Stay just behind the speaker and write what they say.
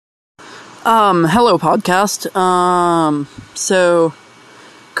Hello podcast. So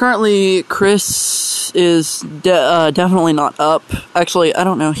currently Chris is definitely not up. Actually, I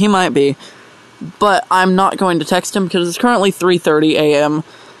don't know, he might be. But I'm not going to text him because it's currently 3:30 a.m.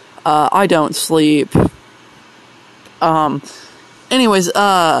 I don't sleep. Anyways,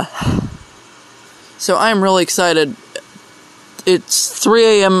 so I'm really excited. It's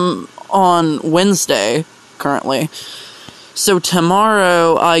 3 a.m. on Wednesday, currently. So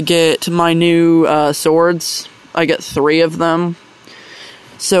tomorrow I get my new swords. I get 3 of them.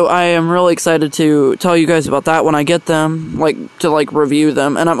 So I am really excited to tell you guys about that when I get them, to review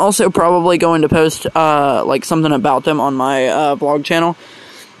them. And I'm also probably going to post something about them on my blog channel.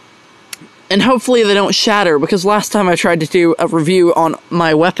 And hopefully they don't shatter, because last time I tried to do a review on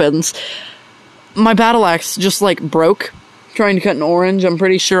my weapons, my battle axe just broke trying to cut an orange. I'm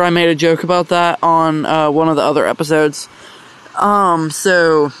pretty sure I made a joke about that on one of the other episodes.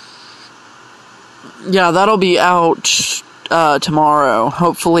 So yeah, that'll be out tomorrow.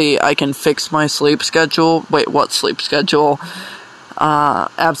 Hopefully I can fix my sleep schedule. Wait, what sleep schedule?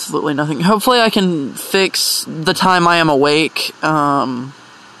 Absolutely nothing. Hopefully I can fix the time I am awake,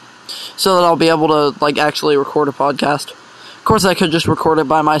 so that I'll be able to, actually record a podcast. Of course, I could just record it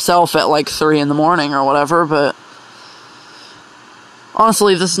by myself at, 3 in the morning or whatever, but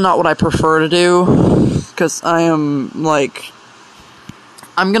honestly, this is not what I prefer to do, because I am,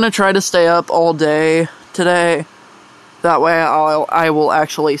 I'm gonna try to stay up all day today. That way I will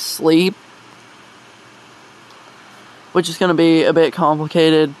actually sleep, which is gonna be a bit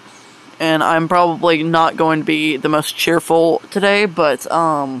complicated, and I'm probably not going to be the most cheerful today, but,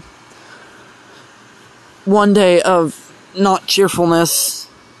 one day of not cheerfulness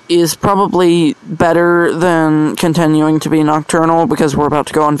is probably better than continuing to be nocturnal, because we're about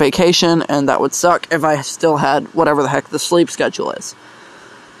to go on vacation, and that would suck if I still had whatever the heck the sleep schedule is.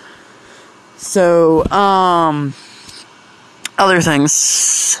 So, other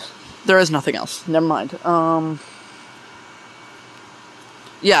things. There is nothing else. Never mind.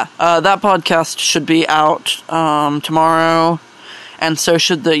 Yeah, that podcast should be out, tomorrow. And so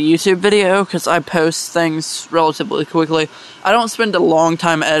should the YouTube video, because I post things relatively quickly. I don't spend a long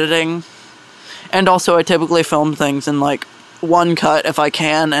time editing. And also I typically film things in, one cut if I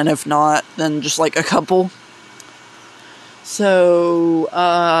can, and if not, then just, a couple. So,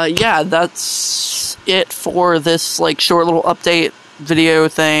 yeah, that's it for this, short little update video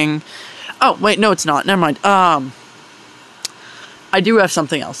thing. Oh, wait, no, it's not. Never mind. I do have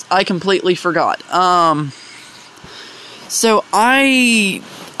something else. I completely forgot. So I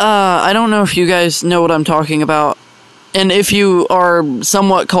don't know if you guys know what I'm talking about, and if you are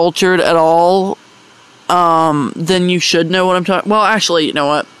somewhat cultured at all, then you should know what I'm talking. Well, actually, you know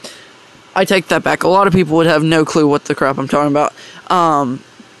what? I take that back. A lot of people would have no clue what the crap I'm talking about.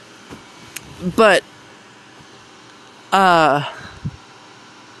 But I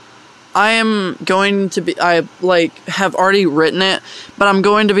am going to be. I have already written it, but I'm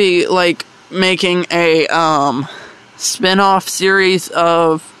going to be making a spin-off series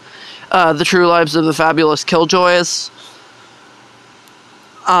of The True Lives of the Fabulous Killjoys.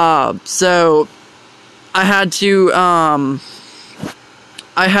 So I had to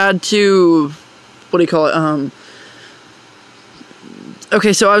what do you call it?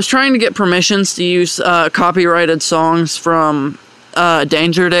 Okay, so I was trying to get permissions to use copyrighted songs from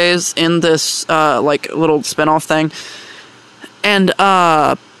Danger Days in this little spin-off thing. And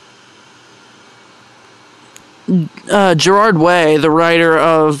Gerard Way, the writer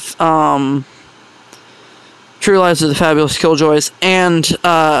of True Lives of the Fabulous Killjoys, and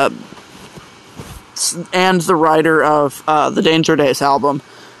the writer of the Danger Days album,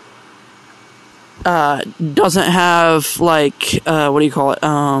 doesn't have what do you call it?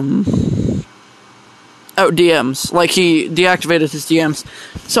 DMs. He deactivated his DMs.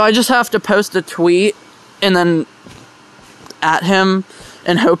 So I just have to post a tweet and then at him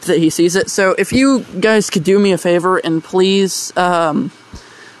and hope that he sees it. So if you guys could do me a favor and please, go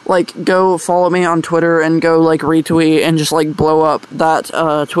follow me on Twitter and go, retweet and just, blow up that,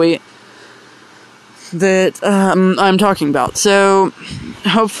 tweet that, I'm talking about. So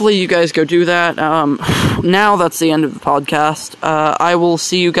hopefully you guys go do that. Now that's the end of the podcast. I will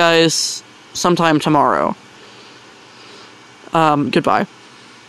see you guys sometime tomorrow. Goodbye.